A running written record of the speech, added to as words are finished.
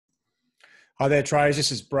Hi there, traders.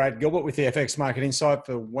 This is Brad Gilbert with the FX Market Insight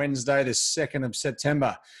for Wednesday, the 2nd of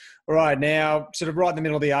September. All right, now, sort of right in the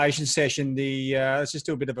middle of the Asian session, let's just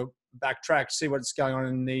do a bit of a backtrack, see what's going on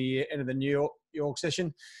in the end of the New York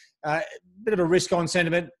session. Bit of a risk-on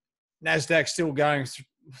sentiment. NASDAQ still going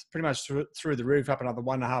pretty much through the roof, up another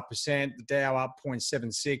 1.5%. The Dow up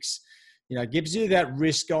 0.76. Gives you that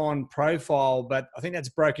risk-on profile, but I think that's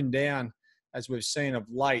broken down as we've seen of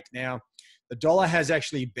late. Now, the dollar has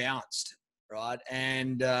actually bounced, right?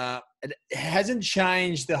 And it hasn't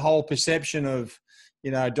changed the whole perception of,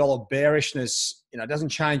 dollar bearishness. It doesn't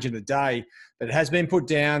change in a day, but it has been put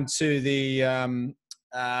down to the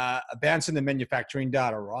a bounce in the manufacturing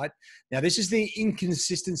data, right? Now, this is the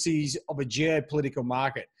inconsistencies of a geopolitical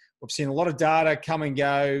market. We've seen a lot of data come and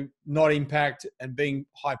go, not impact and being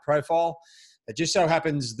high profile. It just so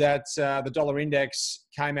happens that the dollar index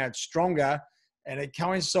came out stronger, and it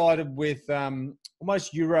coincided with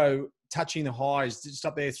almost euro touching the highs, just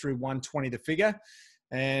up there through 120 the figure.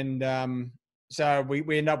 And so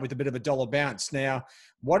we end up with a bit of a dollar bounce. Now,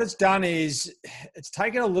 what it's done is it's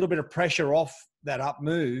taken a little bit of pressure off that up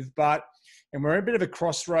move, and we're in a bit of a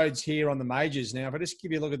crossroads here on the majors. Now, if I just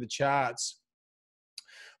give you a look at the charts,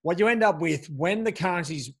 what you end up with when the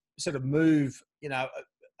currencies sort of move,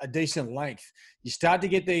 a decent length, you start to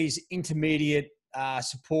get these intermediate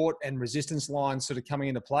support and resistance lines sort of coming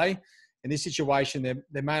into play. In this situation,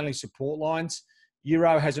 they're mainly support lines.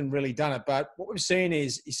 Euro hasn't really done it, but what we've seen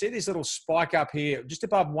is you see this little spike up here, just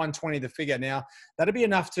above 120 the figure. Now, that'll be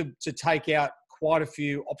enough to take out quite a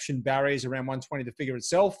few option barriers around 120 the figure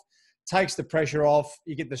itself. Takes the pressure off.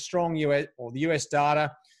 You get the strong US or the US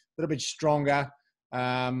data, a little bit stronger.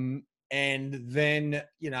 And then,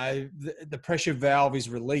 the pressure valve is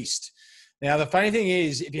released. Now, the funny thing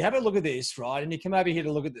is, if you have a look at this, right, and you come over here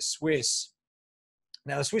to look at the Swiss.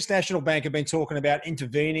 Now, the Swiss National Bank have been talking about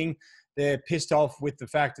intervening. They're pissed off with the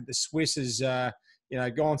fact that the Swiss has,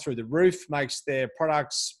 gone through the roof, makes their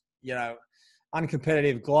products,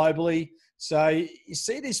 uncompetitive globally. So you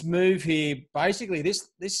see this move here. Basically, this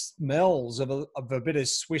smells of a bit of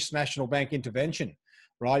Swiss National Bank intervention,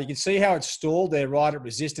 right? You can see how it's stalled there right at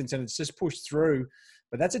resistance, and it's just pushed through.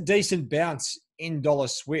 But that's a decent bounce in dollar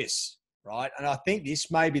Swiss, right? And I think this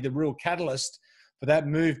may be the real catalyst for that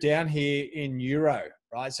move down here in euro,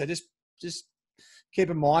 right? So just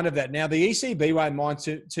keep in mind of that. Now, the ECB won't mind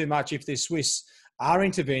too much if the Swiss are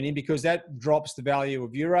intervening, because that drops the value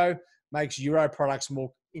of euro, makes euro products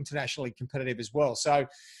more internationally competitive as well. So,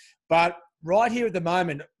 but right here at the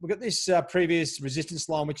moment, we've got this previous resistance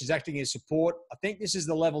line, which is acting as support. I think this is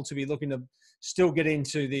the level to be looking to still get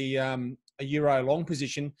into the a euro long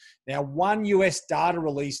position. Now, one US data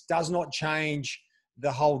release does not change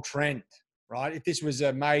the whole trend, right? If this was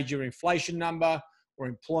a major inflation number or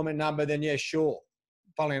employment number, then yeah, sure.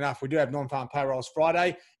 Funnily enough, we do have non-farm payrolls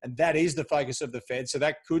Friday, and that is the focus of the Fed. So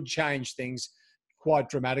that could change things quite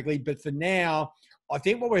dramatically. But for now, I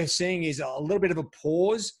think what we're seeing is a little bit of a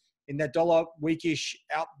pause in that dollar weakish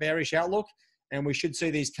bearish outlook, and we should see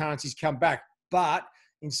these currencies come back. But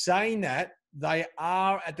in saying that, they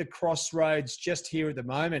are at the crossroads just here at the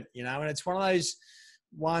moment, and it's one of those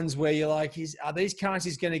ones where you're like, are these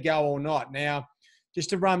currencies going to go or not? Now, just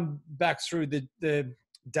to run back through the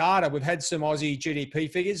data, we've had some Aussie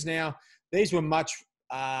GDP figures. Now, these were much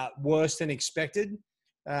worse than expected.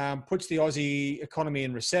 Puts the Aussie economy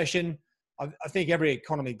in recession. I think every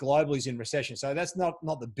economy globally is in recession, so that's not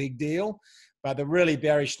the big deal. But the really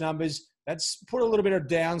bearish numbers, that's put a little bit of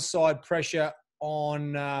downside pressure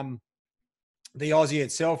on the Aussie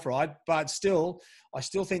itself, right? But still, I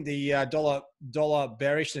still think the dollar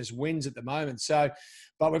bearishness wins at the moment. So,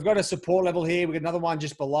 but we've got a support level here. We've got another one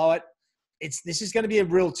just below it. This is going to be a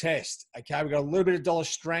real test. Okay, we've got a little bit of dollar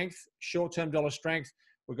strength, short-term dollar strength.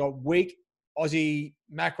 We've got weak Aussie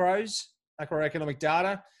macroeconomic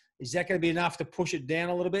data. Is that going to be enough to push it down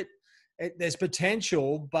a little bit? There's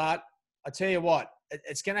potential, but I tell you what,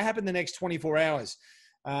 it's going to happen the next 24 hours.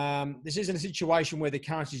 This isn't a situation where the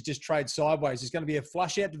currencies just trade sideways. There's going to be a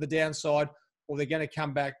flush out to the downside, or they're going to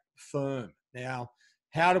come back firm. Now,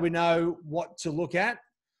 how do we know what to look at?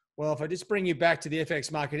 Well, if I just bring you back to the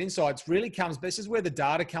FX Market Insights, this is where the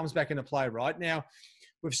data comes back into play right now.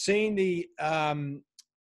 We've seen the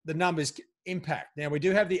numbers impact. Now, we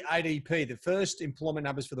do have the ADP, the first employment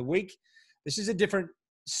numbers for the week. This is a different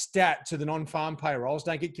stat to the non-farm payrolls.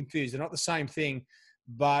 Don't get confused. They're not the same thing,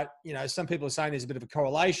 but, some people are saying there's a bit of a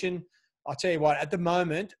correlation. I'll tell you what, at the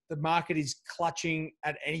moment, the market is clutching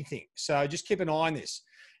at anything. So just keep an eye on this.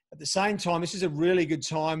 At the same time, this is a really good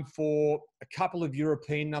time for a couple of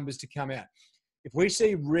European numbers to come out. If we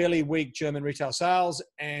see really weak German retail sales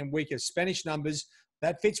and weaker Spanish numbers,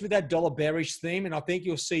 that fits with that dollar bearish theme. And I think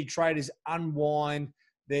you'll see traders unwind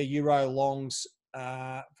their euro longs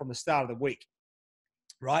from the start of the week.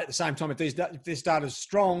 Right. At the same time, if this data is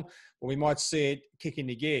strong, well, we might see it kick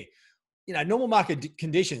into gear. Normal market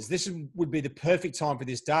conditions, this would be the perfect time for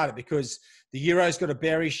this data because the euro's got a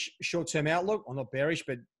bearish short-term outlook, or not bearish,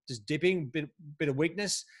 but just dipping, bit of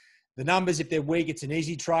weakness. The numbers, if they're weak, it's an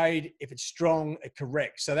easy trade. If it's strong, it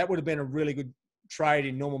corrects. So that would have been a really good trade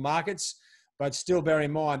in normal markets. But still bear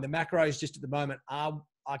in mind, the macros just at the moment are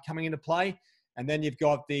coming into play. And then you've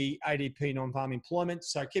got the ADP non-farm employment.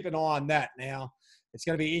 So keep an eye on that. Now, it's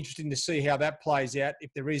going to be interesting to see how that plays out.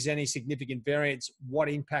 If there is any significant variance, what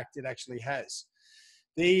impact it actually has.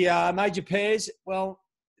 The major pairs, well,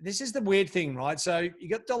 this is the weird thing, right? So you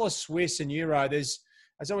got dollar Swiss and euro. There's,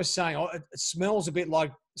 as I was saying, it smells a bit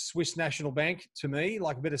like Swiss National Bank to me,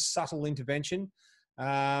 like a bit of subtle intervention,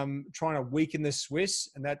 trying to weaken the Swiss,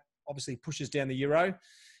 and that obviously pushes down the euro.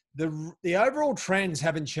 The overall trends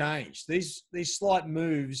haven't changed. These slight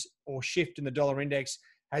moves or shift in the dollar index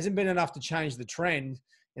hasn't been enough to change the trend.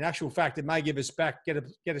 In actual fact, it may give us back, get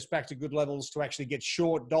us back to good levels to actually get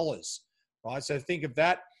short dollars, right? So think of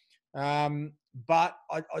that. But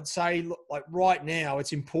I'd say, like right now,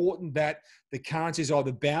 it's important that the currencies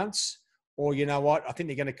either bounce or, you know what, I think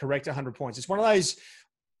they're going to correct 100 points. It's one of those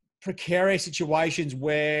precarious situations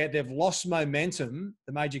where they've lost momentum.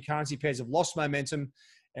 The major currency pairs have lost momentum,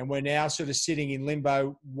 and we're now sort of sitting in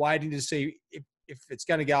limbo, waiting to see if it's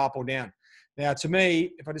going to go up or down. Now, to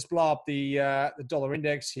me, if I just blow up the dollar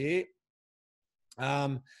index here,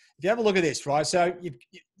 if you have a look at this, right? So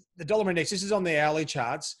the dollar index, this is on the hourly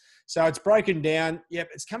charts. So it's broken down. Yep,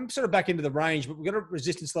 it's come sort of back into the range, but we've got a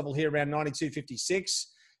resistance level here around 92.56.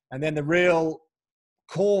 And then the real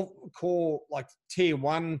core like tier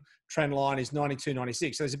one trend line is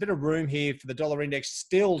 92.96. So there's a bit of room here for the dollar index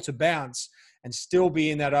still to bounce and still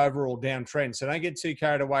be in that overall downtrend. So don't get too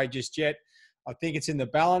carried away just yet. I think it's in the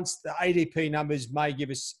balance. The ADP numbers may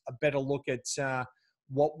give us a better look at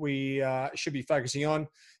what we should be focusing on.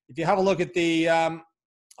 If you have a look at the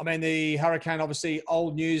hurricane, obviously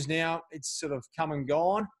old news now. It's sort of come and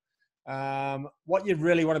gone. What you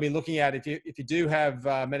really want to be looking at if you do have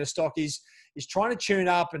metastock is trying to tune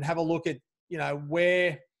up and have a look at,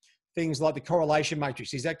 where things like the correlation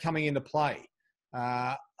matrix, is that coming into play?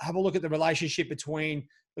 Have a look at the relationship between,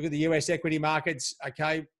 look at the US equity markets,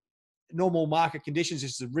 okay? Normal market conditions,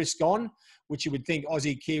 this is a risk on, which you would think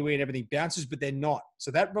Aussie, Kiwi and everything bounces, but they're not.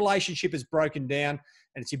 So that relationship is broken down,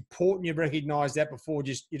 and it's important you recognize that before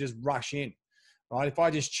you just rush in, right? If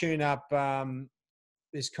I just tune up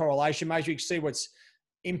this correlation matrix, see what's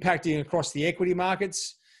impacting across the equity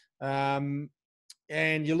markets, and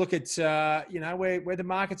you look at, where the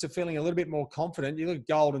markets are feeling a little bit more confident. You look at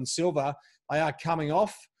gold and silver, they are coming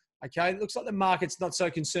off. Okay, it looks like the market's not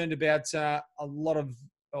so concerned about a lot of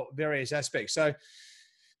various aspects. So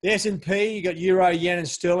the S&P, you got euro, yen, and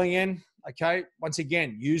sterling yen. Okay, once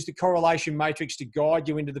again, use the correlation matrix to guide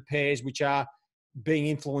you into the pairs which are being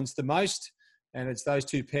influenced the most, and it's those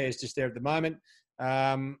two pairs just there at the moment.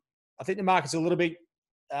 I think the market's a little bit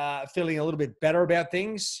feeling a little bit better about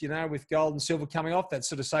things, with gold and silver coming off, that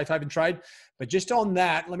sort of safe haven trade. But just on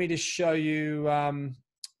that, let me just show you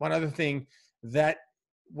one other thing that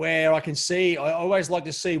where I can see, I always like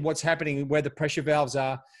to see what's happening, where the pressure valves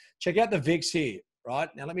are. Check out the VIX here, right?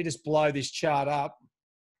 Now, let me just blow this chart up.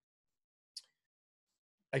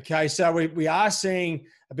 Okay, so we are seeing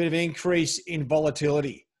a bit of increase in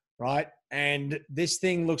volatility, right? And this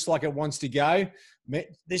thing looks like it wants to go.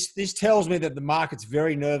 This tells me that the market's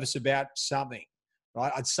very nervous about something,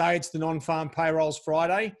 right? I'd say it's the non-farm payrolls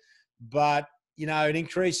Friday, but, an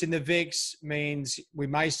increase in the VIX means we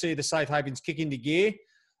may see the safe havens kick into gear.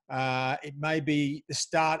 It may be the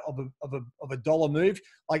start of a dollar move,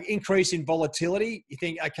 like increase in volatility. You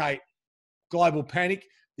think, okay, global panic,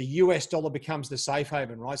 the US dollar becomes the safe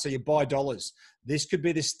haven, right? So you buy dollars. This could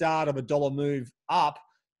be the start of a dollar move up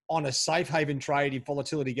on a safe haven trade if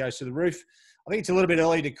volatility goes to the roof. I think it's a little bit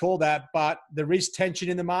early to call that, but there is tension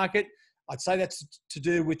in the market. I'd say that's to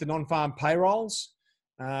do with the non-farm payrolls.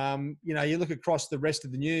 You look across the rest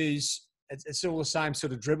of the news, it's all the same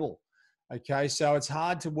sort of dribble. Okay, so it's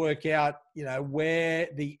hard to work out, where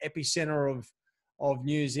the epicenter of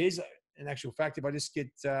news is. In actual fact, if I just get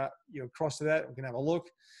across to that, we can have a look.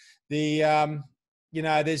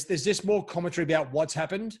 There's just more commentary about what's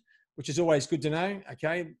happened, which is always good to know.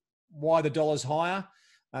 Okay, why the dollar's higher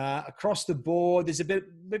across the board. There's a bit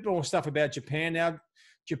more stuff about Japan now.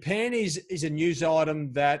 Japan is a news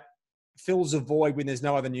item that fills a void when there's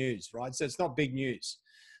no other news, right? So it's not big news.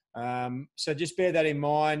 So just bear that in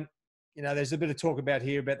mind. you know, there's a bit of talk about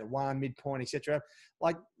here about the one midpoint, etc.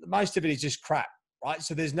 Like most of it is just crap, right?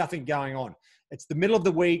 So there's nothing going on. It's the middle of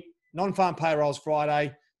the week, non-farm payrolls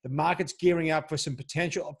Friday. The market's gearing up for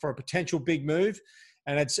a potential big move,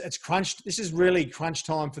 and it's crunched. This is really crunch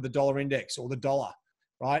time for the dollar index or the dollar,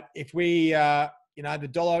 right? If we, you know, the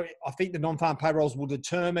dollar, I think the non-farm payrolls will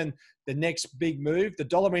determine the next big move. The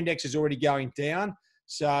dollar index is already going down,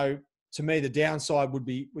 so to me, the downside would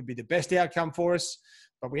be the best outcome for us.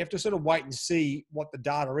 But we have to sort of wait and see what the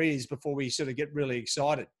data is before we sort of get really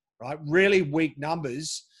excited, right? Really weak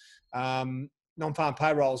numbers, non-farm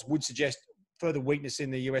payrolls would suggest further weakness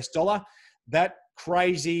in the US dollar. That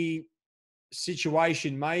crazy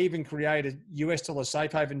situation may even create a US dollar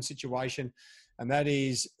safe haven situation. And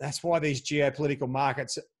that's why these geopolitical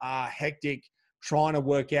markets are hectic, trying to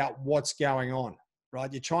work out what's going on,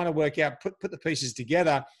 right? You're trying to work out, put the pieces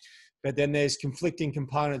together, but then there's conflicting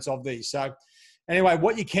components of these. So anyway,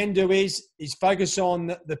 what you can do is focus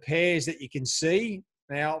on the pairs that you can see.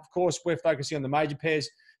 Now, of course, we're focusing on the major pairs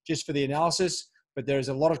just for the analysis, but there's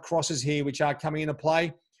a lot of crosses here which are coming into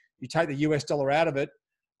play. You take the US dollar out of it,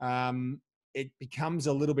 it becomes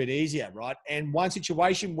a little bit easier, right? And one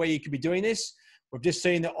situation where you could be doing this, we've just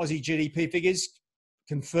seen the Aussie GDP figures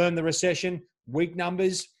confirm the recession, weak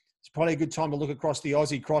numbers. It's probably a good time to look across the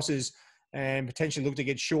Aussie crosses and potentially look to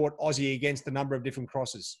get short Aussie against a number of different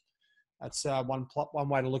crosses. That's one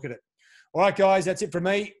way to look at it. All right, guys, that's it from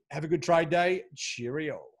me. Have a good trade day.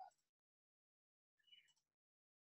 Cheerio.